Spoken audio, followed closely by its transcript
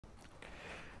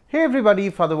Hey everybody,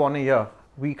 Father Warner here.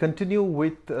 We continue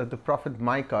with the prophet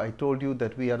Micah. I told you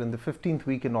that we are in the 15th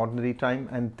week in ordinary time,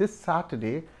 and this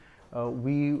Saturday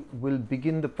we will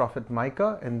begin the prophet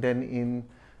Micah, and then in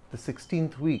the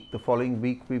 16th week, the following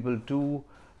week, we will do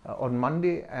on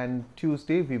Monday and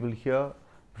Tuesday, we will hear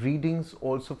readings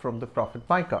also from the prophet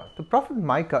Micah. The prophet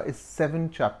Micah is 7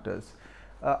 chapters.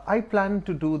 I plan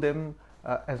to do them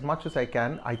as much as I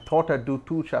can. I thought I'd do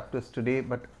 2 chapters today,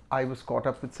 but I was caught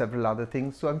up with several other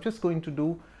things. So I'm just going to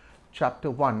do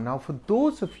chapter 1. Now, for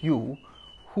those of you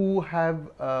who have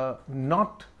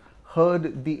not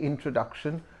heard the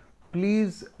introduction,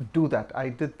 please do that. I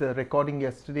did the recording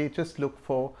yesterday. Just look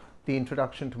for the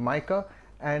introduction to Micah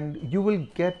and you will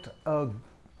get a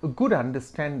good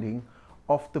understanding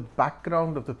of the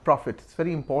background of the prophet. It's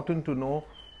very important to know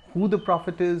who the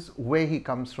prophet is, where he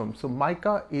comes from. So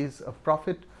Micah is a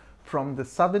prophet from the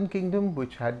southern kingdom,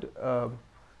 which had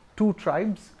 2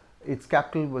 tribes. Its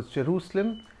capital was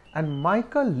Jerusalem, and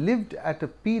Micah lived at a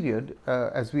period,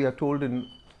 as we are told in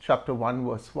chapter 1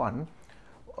 verse 1,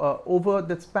 over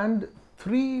that spanned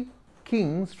 3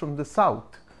 kings from the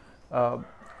south.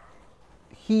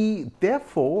 He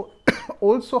therefore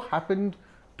also happened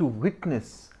to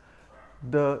witness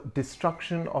the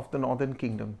destruction of the northern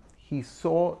kingdom. He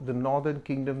saw the northern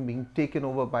kingdom being taken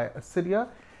over by Assyria,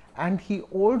 and he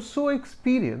also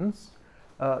experienced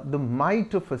the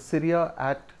might of Assyria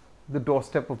at the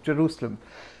doorstep of Jerusalem.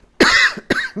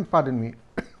 Pardon me.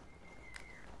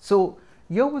 So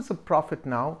here was a prophet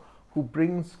now who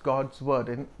brings God's word,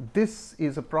 and this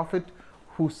is a prophet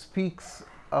who speaks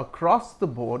across the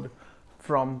board,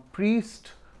 from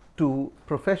priest to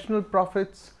professional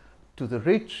prophets, to the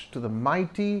rich, to the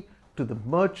mighty, to the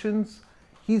merchants.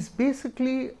 He's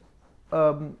basically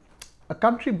a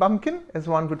country bumpkin, as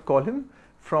one would call him,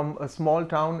 from a small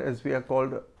town, as we are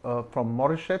called, from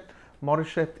Moreshet.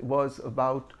 Moreshet was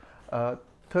about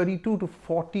 32 to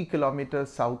 40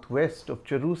 kilometers southwest of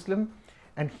Jerusalem,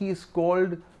 and he is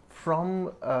called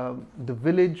from the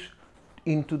village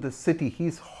into the city.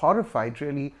 He's horrified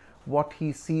really what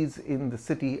he sees in the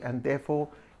city, and therefore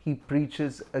he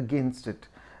preaches against it.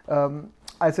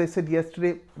 As I said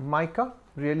yesterday, Micah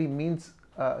really means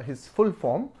his full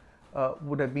form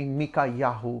would have been Micah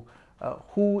Yahu,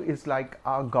 who is like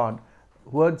our God,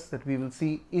 words that we will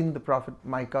see in the prophet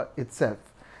Micah itself.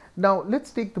 Now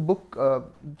let's take the book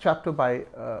chapter by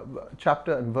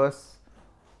chapter and verse,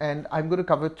 and I'm going to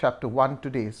cover chapter 1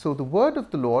 today. So the word of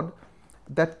the Lord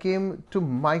that came to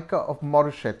Micah of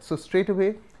Moreshet. So straight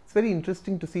away, it's very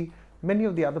interesting to see many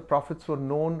of the other prophets were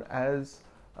known as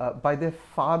by their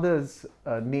father's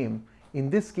name.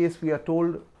 In this case, we are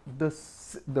told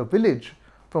the village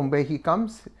from where he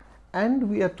comes, and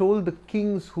we are told the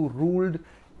kings who ruled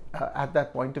at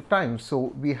that point of time.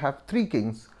 So we have 3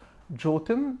 kings: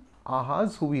 Jotham,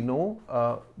 Ahaz, who we know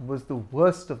was the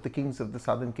worst of the kings of the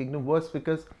southern kingdom, worst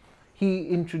because he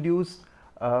introduced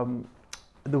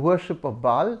the worship of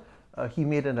Baal. He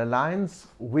made an alliance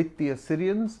with the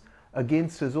Assyrians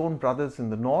against his own brothers in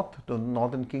the north, the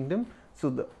northern kingdom. So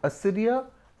the Syria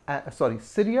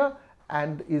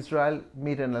and Israel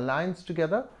made an alliance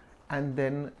together, and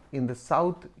then in the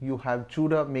south you have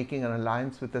Judah making an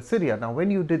alliance with Assyria. Now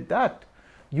when you did that,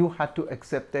 you had to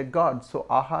accept their gods. So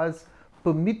Ahaz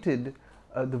permitted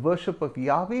the worship of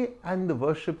Yahweh and the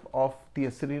worship of the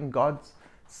Assyrian gods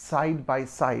side by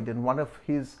side, and one of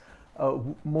his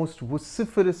most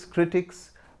vociferous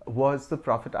critics was the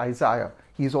prophet Isaiah.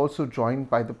 He is also joined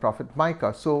by the prophet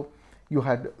Micah. So you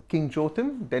had King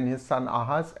Jotham, then his son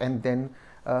Ahaz, and then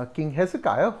King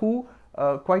Hezekiah, who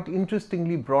quite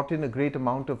interestingly brought in a great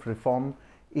amount of reform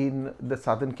in the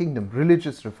southern kingdom,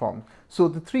 religious reform. So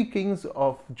the 3 kings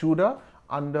of Judah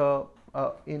under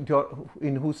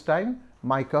in whose time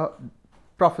Micah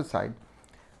prophesied.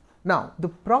 Now the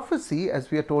prophecy,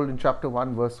 as we are told in chapter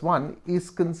 1 verse 1, is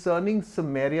concerning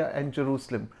Samaria and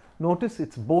Jerusalem. Notice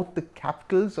it's both the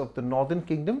capitals of the northern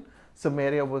kingdom.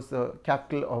 Samaria was the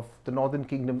capital of the northern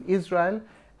kingdom Israel,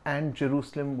 and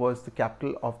Jerusalem was the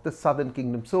capital of the southern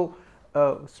kingdom. So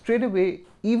straight away,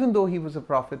 even though he was a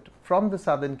prophet from the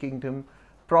southern kingdom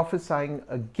prophesying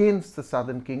against the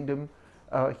southern kingdom,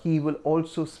 he will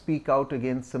also speak out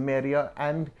against Samaria,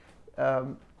 and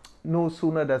no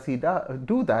sooner does he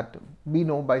do that, we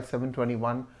know by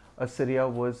 721 Assyria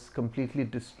was completely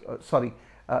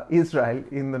Israel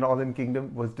in the northern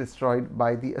kingdom was destroyed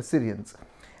by the Assyrians.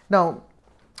 Now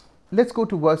let's go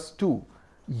to verse 2.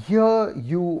 Hear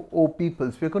you, O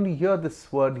peoples. We're going to hear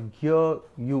this word, hear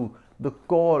you, the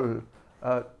call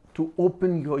to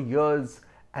open your ears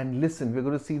and listen. We're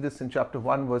going to see this in chapter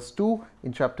 1 verse 2,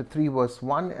 in chapter 3 verse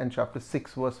 1, and chapter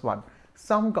 6 verse 1.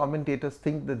 Some commentators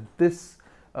think that this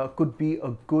could be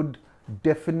a good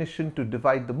definition to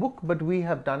divide the book, but we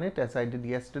have done it, as I did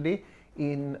yesterday,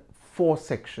 in 4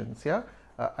 sections. Yeah,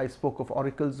 I spoke of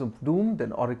oracles of doom,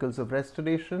 then oracles of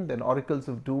restoration, then oracles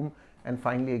of doom, and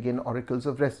finally again oracles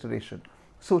of restoration.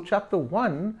 So chapter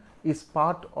 1 is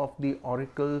part of the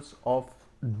oracles of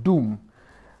doom.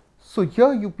 So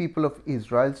here, you people of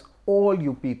Israel, all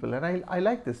you people, and I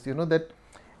like this, that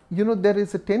there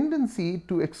is a tendency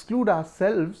to exclude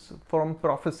ourselves from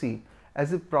prophecy,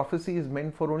 as if prophecy is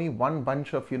meant for only one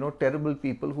bunch of terrible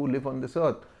people who live on this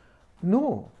earth.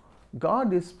 No,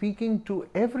 God is speaking to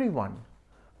everyone,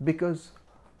 because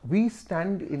we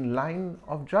stand in line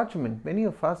of judgment. Many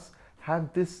of us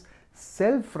have this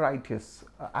self-righteous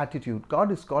attitude.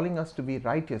 God is calling us to be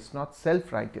righteous, not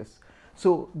self-righteous.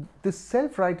 So this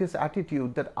self-righteous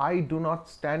attitude that I do not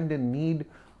stand in need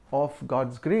of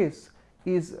God's grace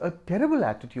is a terrible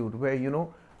attitude, where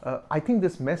I think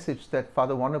this message that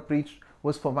Father Warner preached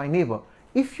was for my neighbor.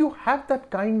 If you have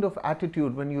that kind of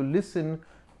attitude when you listen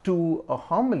to a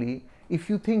homily, if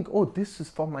you think, oh, this is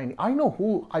for my, I know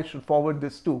who I should forward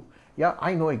this to, yeah,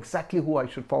 I know exactly who I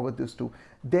should forward this to,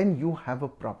 then you have a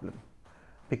problem,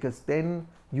 because then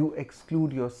you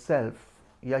exclude yourself.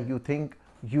 Yeah, you think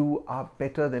you are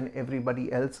better than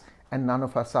everybody else, and none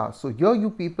of us are. So here,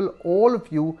 you people, all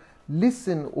of you,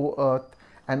 listen, O earth,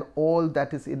 and all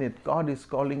that is in it. God is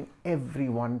calling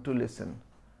everyone to listen,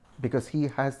 because He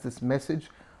has this message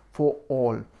for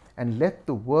all. And let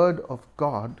the word of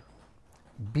God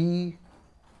be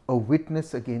a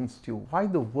witness against you. Why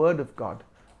the word of God?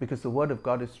 Because the word of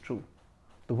God is true.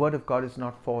 The word of God is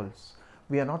not false.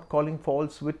 We are not calling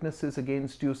false witnesses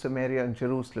against you, Samaria and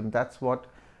Jerusalem. That's what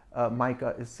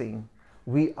Micah is saying.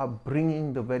 We are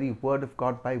bringing the very word of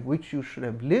God by which you should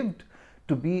have lived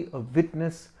to be a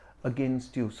witness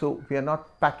against you. So we are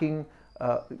not packing,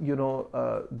 the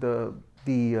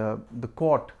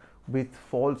court with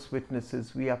false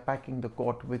witnesses. We are packing the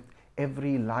court with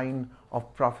every line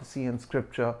of prophecy and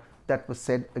scripture that was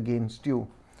said against you.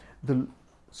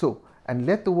 And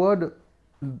let the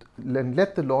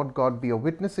Lord God be a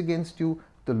witness against you,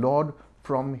 the Lord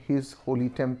from His holy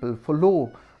temple. For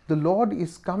lo, the Lord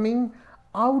is coming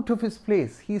out of His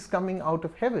place. He is coming out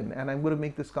of heaven. And I'm going to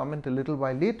make this comment a little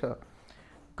while later.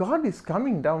 God is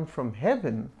coming down from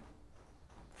heaven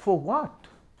for what?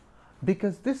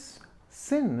 Because this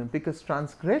sin, because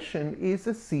transgression is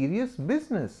a serious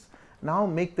business. Now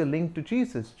make the link to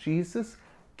Jesus. Jesus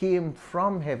came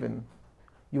from heaven.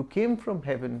 You came from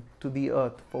heaven to the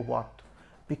earth for what?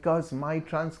 Because my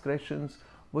transgressions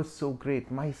were so great.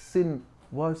 My sin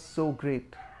was so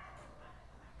great.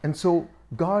 And so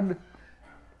God,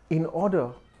 in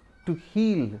order to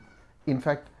heal, in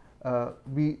fact,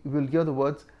 we will hear the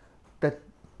words that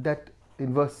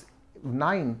in verse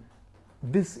 9,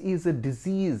 this is a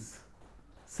disease.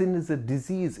 Sin is a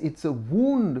disease. It's a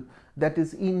wound that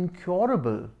is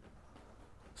incurable.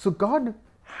 So God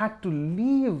had to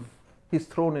leave His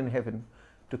throne in heaven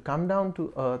to come down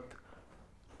to earth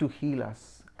to heal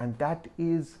us. And that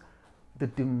is the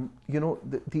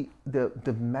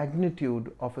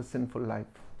magnitude of a sinful life.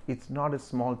 It's not a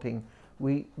small thing.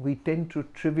 We tend to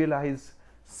trivialize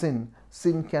sin.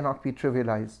 Sin cannot be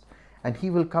trivialized. And He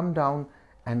will come down,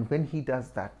 and when He does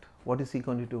that, what is He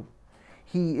going to do?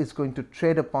 He is going to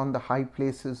tread upon the high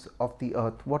places of the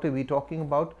earth. What are we talking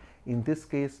about? In this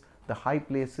case, the high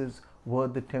places were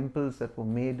the temples that were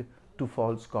made to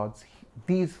false gods.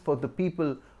 These, for the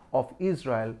people of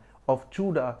Israel, of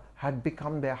Judah, had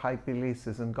become their high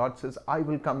places. And God says, I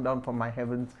will come down from my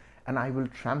heavens and I will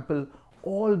trample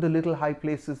all the little high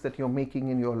places that you're making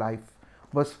in your life.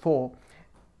 Verse 4,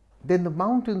 then the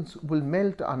mountains will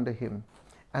melt under Him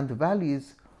and the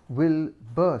valleys will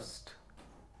burst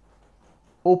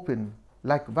open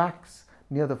like wax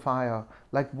near the fire,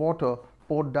 like water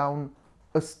poured down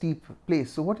a steep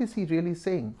place. So what is He really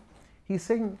saying? He's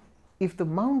saying, if the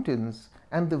mountains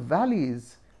and the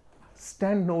valleys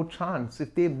stand no chance,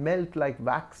 if they melt like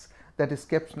wax that is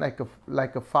kept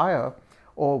like a fire,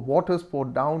 or waters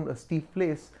poured down a steep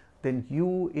place, then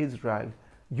you, Israel,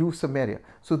 you, Samaria.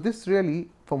 So this really,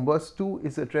 from verse 2,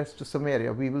 is addressed to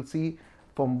Samaria. We will see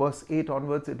from verse 8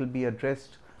 onwards, it will be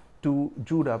addressed to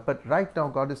Judah. But right now,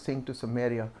 God is saying to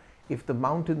Samaria, if the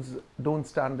mountains don't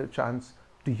stand a chance,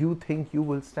 do you think you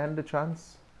will stand a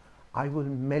chance? I will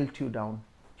melt you down.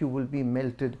 You will be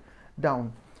melted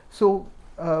down. So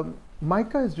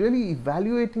Micah is really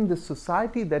evaluating the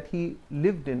society that he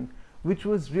lived in, which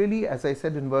was really, as I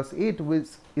said in verse 8,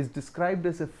 is described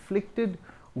as afflicted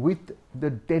with the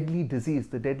deadly disease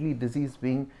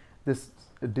being this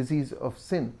disease of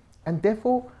sin. And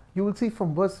therefore, you will see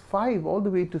from verse 5 all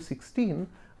the way to 16,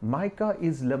 Micah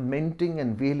is lamenting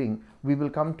and wailing. We will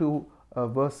come to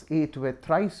verse 8, where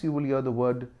thrice you will hear the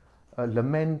word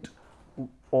lament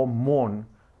or mourn.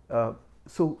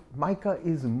 So Micah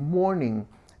is mourning.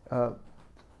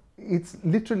 It's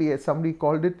literally, as somebody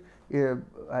called it,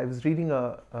 I was reading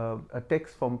a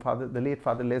text from the late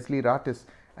Father Leslie Ratis,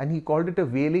 and he called it a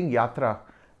wailing yatra.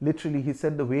 Literally, he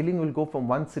said the wailing will go from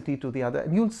one city to the other.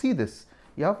 And you'll see this,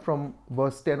 yeah, from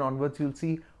verse 10 onwards, you'll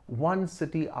see one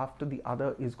city after the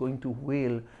other is going to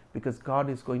wail because God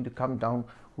is going to come down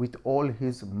with all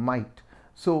his might.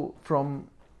 So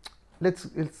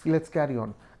let's carry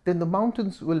on. Then the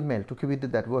mountains will melt. Okay, we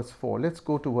did that, verse 4. Let's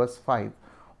go to verse 5.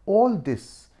 All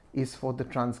this is for the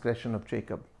transgression of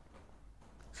Jacob.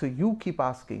 So you keep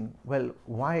asking, well,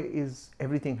 why is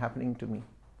everything happening to me?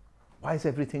 Why is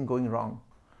everything going wrong?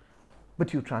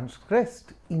 But you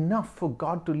transgressed enough for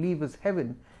God to leave his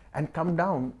heaven and come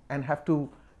down and have to,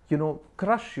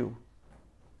 crush you.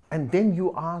 And then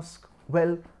you ask,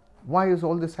 well, why is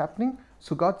all this happening?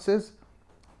 So God says,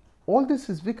 all this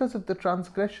is because of the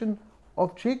transgression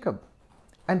of Jacob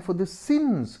and for the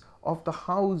sins of the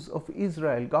house of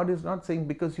Israel. God is not saying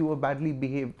because you were badly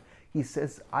behaved. He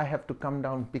says, I have to come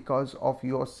down because of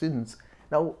your sins.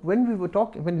 Now, when we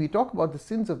talk about the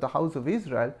sins of the house of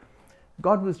Israel,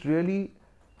 God was really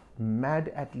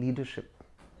mad at leadership.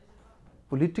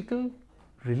 Political,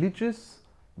 religious,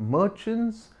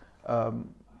 merchants,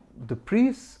 the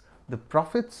priests, the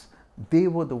prophets, they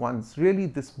were the ones. Really,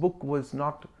 this book was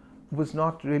not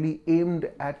really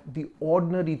aimed at the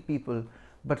ordinary people,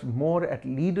 but more at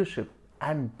leadership.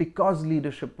 And because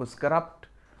leadership was corrupt,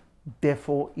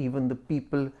 therefore even the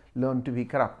people learned to be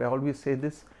corrupt. I always say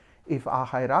this, if our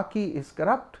hierarchy is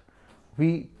corrupt,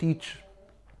 we teach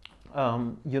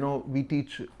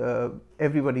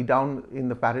everybody down in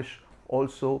the parish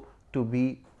also to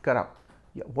be corrupt.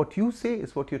 Yeah, what you say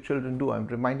is what your children do. I'm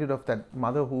reminded of that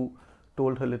mother who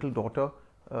told her little daughter,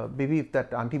 baby, if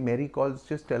that Auntie Mary calls,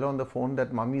 just tell her on the phone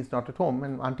that Mommy is not at home.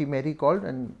 And Auntie Mary called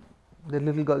and the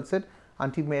little girl said,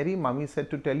 Auntie Mary, Mommy said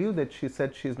to tell you that she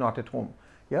said she's not at home.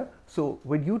 Yeah. So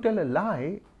when you tell a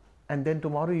lie and then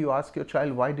tomorrow you ask your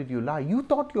child, why did you lie? You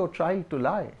taught your child to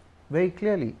lie very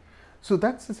clearly. So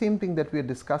that's the same thing that we are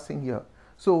discussing here.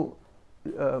 So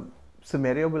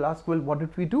Samaria will ask, well, what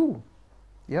did we do?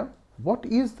 Yeah. What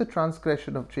is the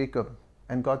transgression of Jacob?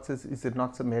 And God says, is it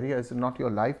not Samaria? Is it not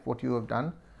your life, what you have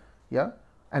done? Yeah.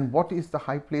 And what is the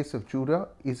high place of Judah?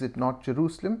 Is it not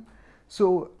Jerusalem?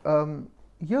 So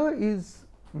here is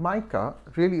Micah,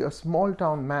 really a small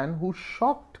town man who's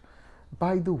shocked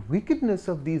by the wickedness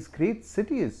of these great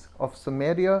cities of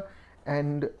Samaria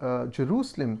and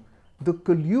Jerusalem, the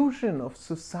collusion of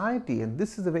society. And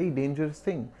this is a very dangerous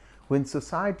thing. When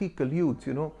society colludes,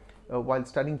 while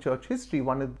studying church history,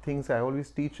 one of the things I always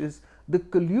teach is the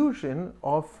collusion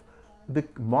of the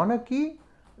monarchy,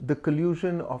 the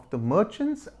collusion of the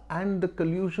merchants, and the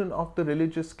collusion of the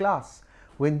religious class.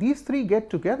 When these three get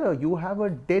together, you have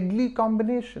a deadly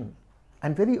combination.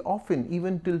 And very often,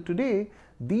 even till today,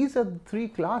 these are the three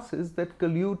classes that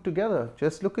collude together.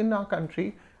 Just look in our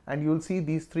country and you'll see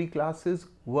these three classes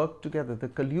work together. The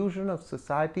collusion of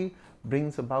society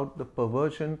brings about the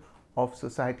perversion of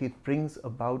society. It brings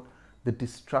about the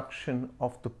destruction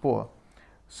of the poor.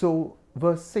 So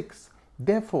verse 6,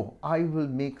 therefore I will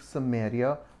make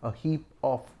Samaria a heap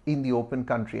in the open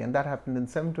country. And that happened in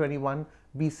 721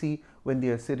 BC when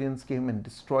the Assyrians came and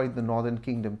destroyed the northern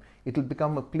kingdom. It will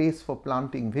become a place for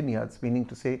planting vineyards, meaning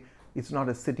to say it's not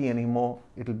a city anymore,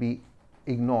 it will be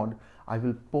ignored. I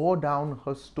will pour down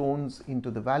her stones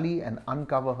into the valley and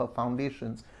uncover her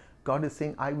foundations. God is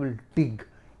saying, I will dig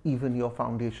even your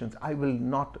foundations. I will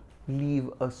not leave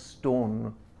a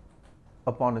stone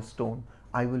upon a stone.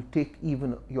 I will take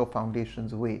even your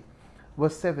foundations away.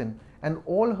 Verse 7, and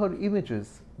all her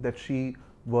images that she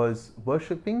was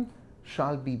worshipping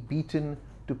shall be beaten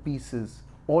to pieces.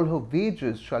 All her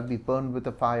wages shall be burned with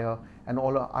a fire, and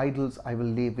all her idols I will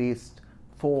lay waste.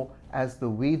 For as the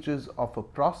wages of a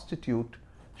prostitute,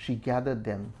 she gathered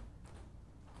them.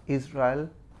 Israel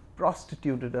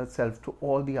prostituted herself to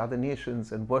all the other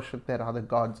nations and worshipped their other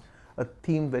gods. A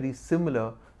theme very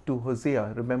similar to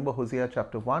Hosea. Remember Hosea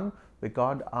chapter 1, where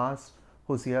God asked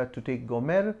Hosea to take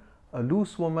Gomer, a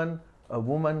loose woman, a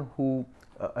woman who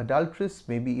adulteress,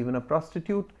 maybe even a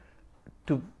prostitute,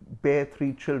 to bear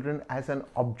 3 children as an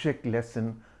object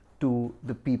lesson to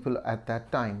the people at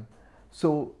that time.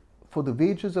 So for the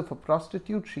wages of a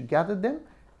prostitute she gathered them,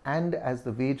 and as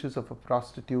the wages of a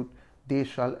prostitute they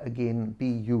shall again be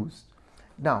used.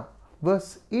 Now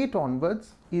verse 8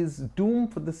 onwards is doom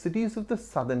for the cities of the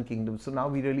southern kingdom. So now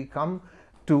we really come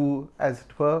to, as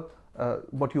it were,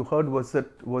 what you heard was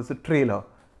a trailer.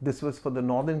 This was for the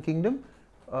northern kingdom.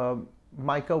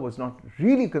 Micah was not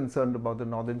really concerned about the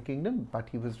northern kingdom, but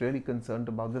he was really concerned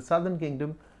about the southern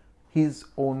kingdom, his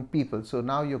own people. So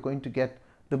now you're going to get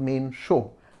the main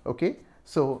show. Okay,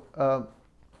 so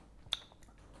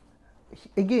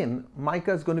again,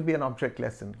 Micah is going to be an object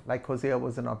lesson, like Hosea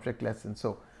was an object lesson.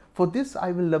 So for this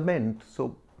I will lament.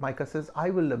 So Micah says, I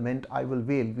will lament, I will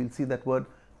wail. We'll see that word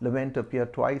lament appear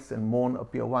twice and mourn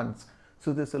appear once.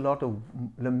 So there's a lot of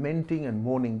lamenting and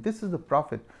mourning. This is the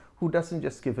prophet who doesn't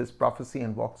just give his prophecy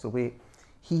and walks away.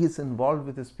 He is involved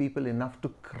with his people enough to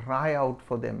cry out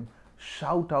for them,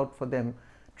 shout out for them,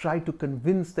 try to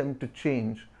convince them to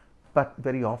change. But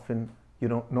very often,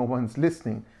 no one's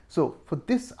listening. So for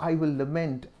this I will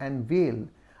lament and wail.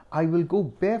 I will go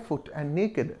barefoot and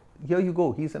naked. Here you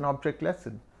go. He's an object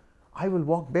lesson. I will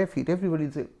walk barefoot. Everybody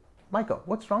will say, Micah,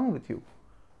 what's wrong with you?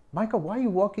 Micah, why are you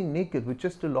walking naked with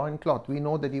just a loincloth? We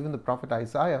know that even the prophet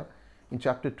Isaiah in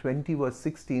chapter 20 verse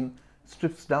 16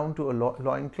 strips down to a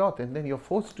loincloth, and then you're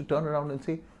forced to turn around and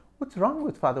say, what's wrong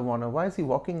with Father Warner? Why is he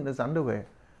walking in his underwear?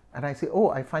 And I say, oh,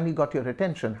 I finally got your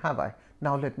attention, have I?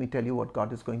 Now let me tell you what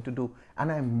God is going to do.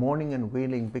 And I'm mourning and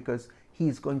wailing because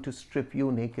he's going to strip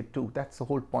you naked too. That's the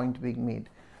whole point being made.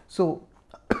 So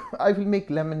I will make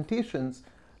lamentations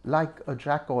like a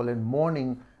jackal and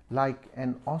mourning like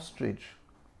an ostrich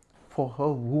for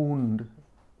her wound.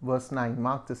 Verse 9,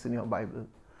 mark this in your Bible.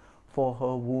 For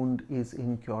her wound is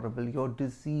incurable. Your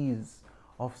disease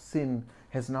of sin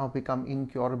has now become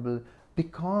incurable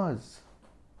because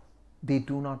they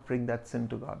do not bring that sin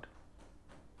to God.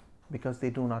 Because they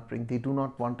do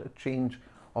not want a change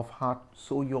of heart,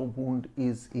 so your wound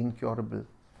is incurable.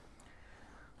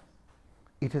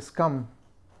 It has come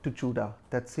to Judah,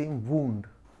 that same wound,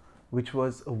 which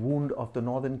was a wound of the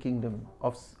northern kingdom,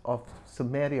 of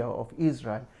Samaria, of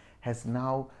Israel, has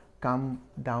now come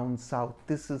down south.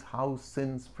 This is how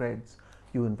sin spreads.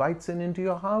 You invite sin into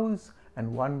your house,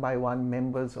 and one by one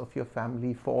members of your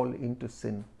family fall into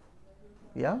sin.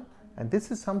 Yeah? And this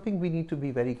is something we need to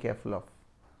be very careful of.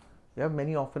 Yeah,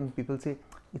 many often people say,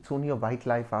 it's only a white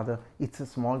lie, Father. It's a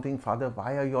small thing, Father.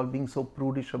 Why are you all being so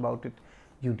prudish about it?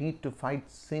 You need to fight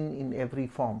sin in every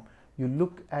form. You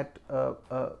look at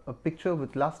a picture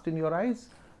with lust in your eyes,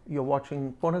 you're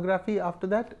watching pornography after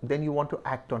that, then you want to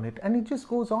act on it. And it just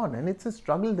goes on. And it's a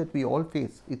struggle that we all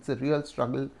face. It's a real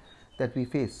struggle that we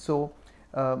face. So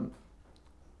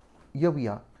here we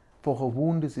are. For her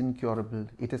wound is incurable.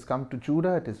 It has come to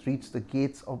Judah. It has reached the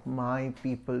gates of my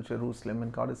people, Jerusalem.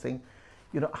 And God is saying,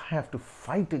 I have to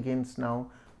fight against now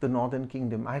the northern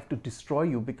kingdom. I have to destroy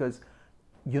you because,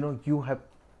 you have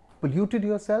polluted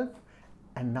yourself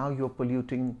and now you're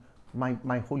polluting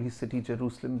my holy city,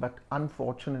 Jerusalem. But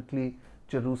unfortunately,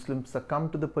 Jerusalem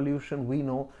succumbed to the pollution. We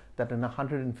know that in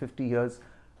 150 years,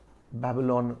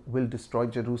 Babylon will destroy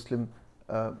Jerusalem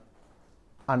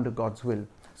under God's will.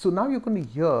 So now you're going to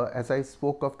hear, as I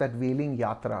spoke of that wailing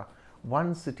yatra,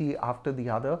 one city after the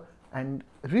other, and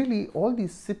really all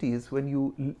these cities, when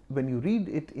you read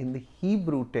it in the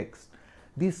Hebrew text,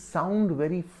 these sound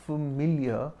very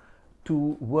familiar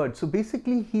to words. So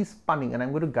basically he's punning, and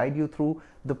I'm going to guide you through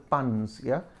the puns,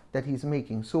 that he's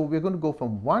making. So we're going to go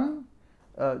from one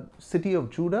city of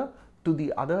Judah to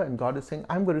the other, and God is saying,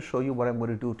 I'm going to show you what I'm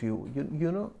going to do to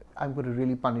you. I'm going to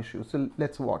really punish you. So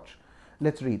let's watch.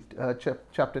 Let's read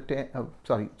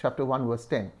chapter 1 verse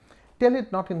 10. Tell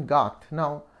it not in Gath.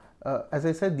 Now, as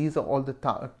I said, these are all the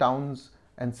towns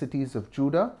and cities of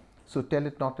Judah. So tell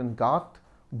it not in Gath,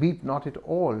 weep not at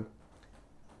all.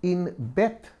 In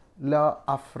Beth La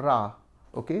Afra,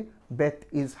 okay, Beth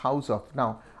is house of.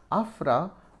 Now,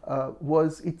 Afra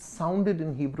it sounded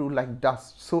in Hebrew like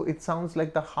dust. So it sounds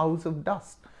like the house of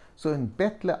dust. So in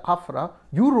Beth La Afra,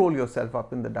 you roll yourself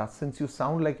up in the dust. Since you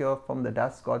sound like you're from the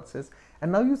dust, God says.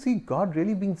 And now you see God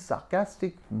really being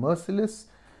sarcastic, merciless.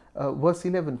 Verse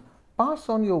 11, pass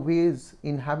on your ways,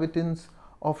 inhabitants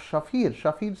of Shafir.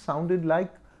 Shafir sounded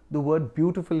like the word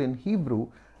beautiful in Hebrew.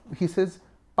 He says,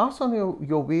 pass on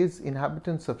your ways,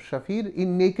 inhabitants of Shafir,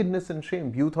 in nakedness and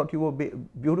shame. You thought you were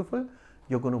beautiful?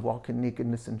 You're going to walk in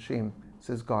nakedness and shame,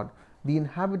 says God. The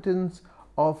inhabitants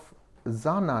of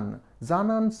Zanan.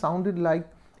 Zanan sounded like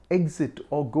exit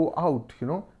or go out,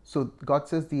 So God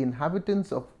says, the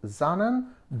inhabitants of Zanan,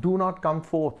 do not come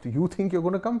forth. You think you're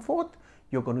going to come forth?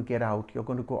 You're going to get out. You're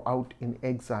going to go out in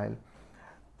exile.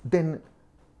 Then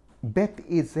Beth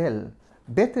Ezel.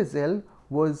 Beth Ezel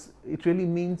it really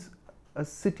means a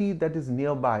city that is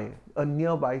nearby, a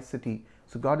nearby city.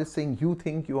 So God is saying, you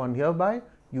think you are nearby?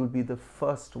 You'll be the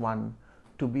first one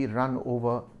to be run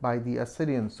over by the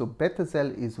Assyrians. So Beth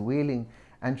Ezel is wailing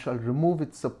and shall remove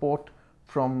its support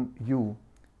from you.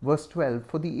 Verse 12,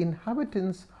 for the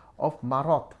inhabitants of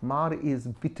Maroth, Mar is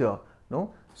bitter,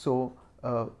 no? So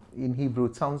in Hebrew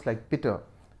it sounds like bitter,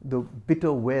 the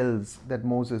bitter wells that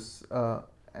Moses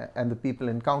and the people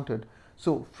encountered.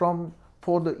 So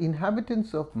for the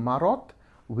inhabitants of Maroth,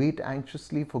 wait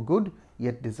anxiously for good,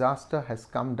 yet disaster has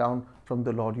come down from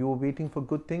the Lord. You were waiting for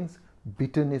good things,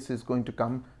 bitterness is going to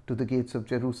come to the gates of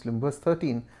Jerusalem. Verse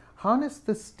 13, harness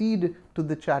the steed to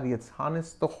the chariots,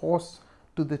 harness the horse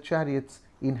to the chariots,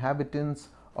 inhabitants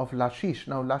of Lachish.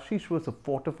 Now Lachish was a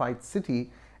fortified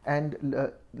city,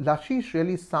 and Lachish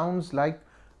really sounds like,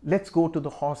 let's go to the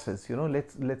horses,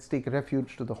 let's take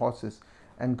refuge to the horses.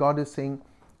 And God is saying,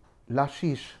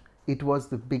 Lachish, it was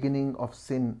the beginning of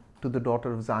sin to the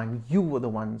daughter of Zion. You were the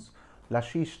ones,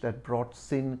 Lachish, that brought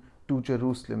sin to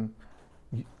Jerusalem.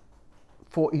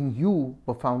 For in you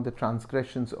were found the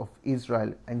transgressions of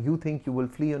Israel, and you think you will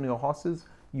flee on your horses?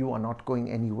 You are not going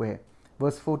anywhere.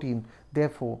 Verse 14,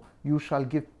 therefore you shall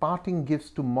give parting gifts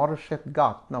to Moresheth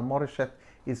Gath. Now Moresheth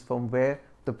is from where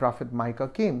the prophet Micah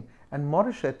came, and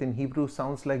Moresheth in Hebrew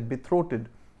sounds like betrothed.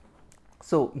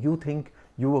 So you think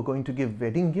you are going to give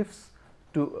wedding gifts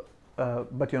to,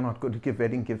 but you're not going to give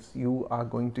wedding gifts. You are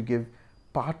going to give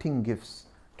parting gifts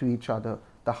to each other.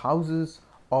 The houses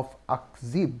of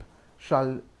Akzib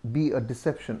shall be a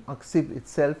deception. Akzib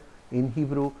itself in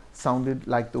Hebrew sounded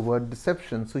like the word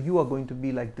deception. So you are going to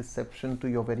be like deception to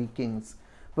your very kings.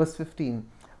 Verse 15,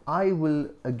 I will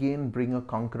again bring a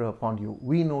conqueror upon you.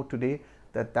 We know today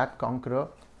that that conqueror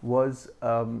was,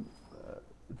 was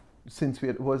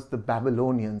the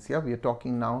Babylonians. Yeah, we are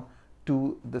talking now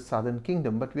to the southern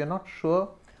kingdom, but we are not sure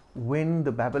when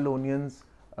the Babylonians,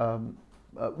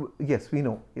 yes, we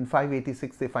know in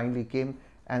 586 they finally came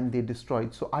and they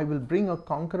destroyed. So I will bring a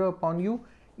conqueror upon you,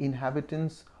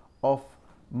 inhabitants of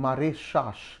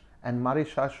Mareshash. And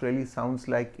Mareshash really sounds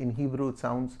like, in Hebrew it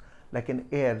sounds like an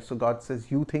heir. So God says,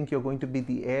 you think you're going to be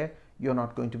the heir? You're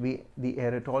not going to be the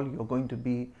heir at all. You're going to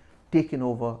be taken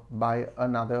over by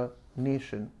another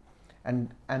nation. And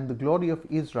the glory of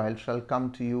Israel shall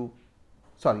come to you.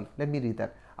 Sorry, let me read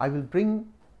that. I will bring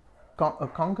a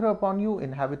conqueror upon you,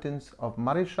 inhabitants of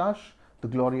Mareshash. The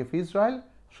glory of Israel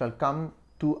shall come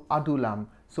to Adullam.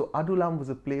 So Adullam was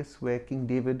a place where King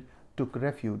David took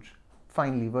refuge.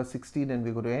 Finally, verse 16, and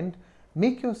we're going to end.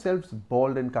 Make yourselves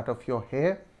bald and cut off your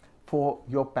hair for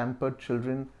your pampered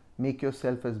children. Make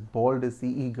yourself as bald as the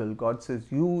eagle. God says,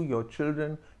 you, your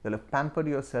children, you'll have pampered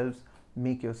yourselves.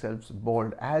 Make yourselves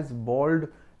bald as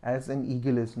an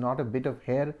eagle is, not a bit of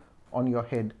hair on your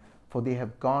head, for they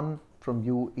have gone from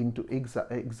you into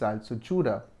exile. So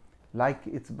Judah, like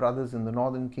its brothers in the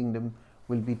northern kingdom,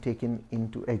 will be taken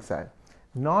into exile.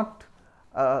 Not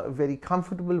very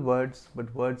comfortable words,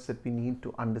 but words that we need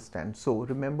to understand. So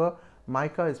remember,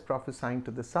 Micah is prophesying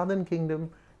to the southern kingdom.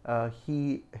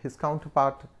 His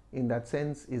counterpart in that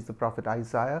sense is the prophet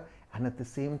Isaiah, and at the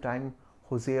same time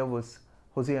Hosea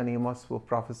and Amos were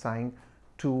prophesying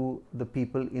to the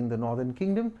people in the northern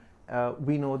kingdom.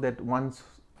 We know that once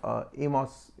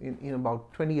Amos, in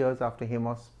about 20 years after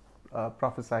Amos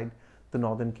prophesied, the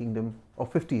northern kingdom, or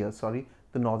 50 years, sorry,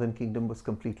 the northern kingdom was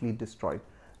completely destroyed.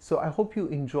 So I hope you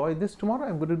enjoy this. Tomorrow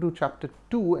I'm going to do chapter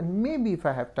 2, and maybe if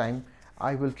I have time,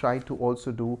 I will try to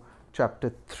also do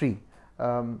chapter 3.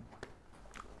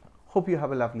 Hope you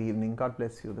have a lovely evening. God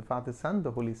bless you. The Father, Son,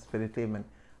 the Holy Spirit. Amen.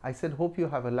 I said hope you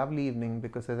have a lovely evening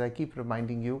because, as I keep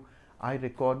reminding you, I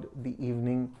record the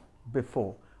evening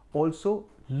before. Also,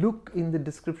 look in the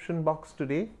description box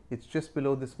today. It's just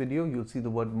below this video. You'll see the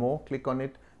word more. Click on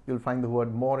it. You'll find the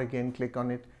word more again. Click on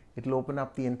it. It'll open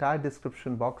up the entire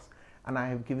description box, and I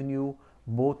have given you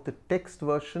both the text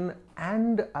version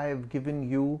and I have given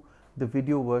you the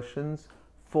video versions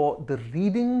for the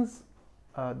readings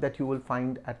that you will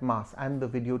find at Mass and the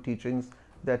video teachings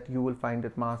that you will find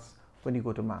at Mass when you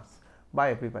go to Mass.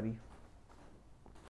 Bye everybody.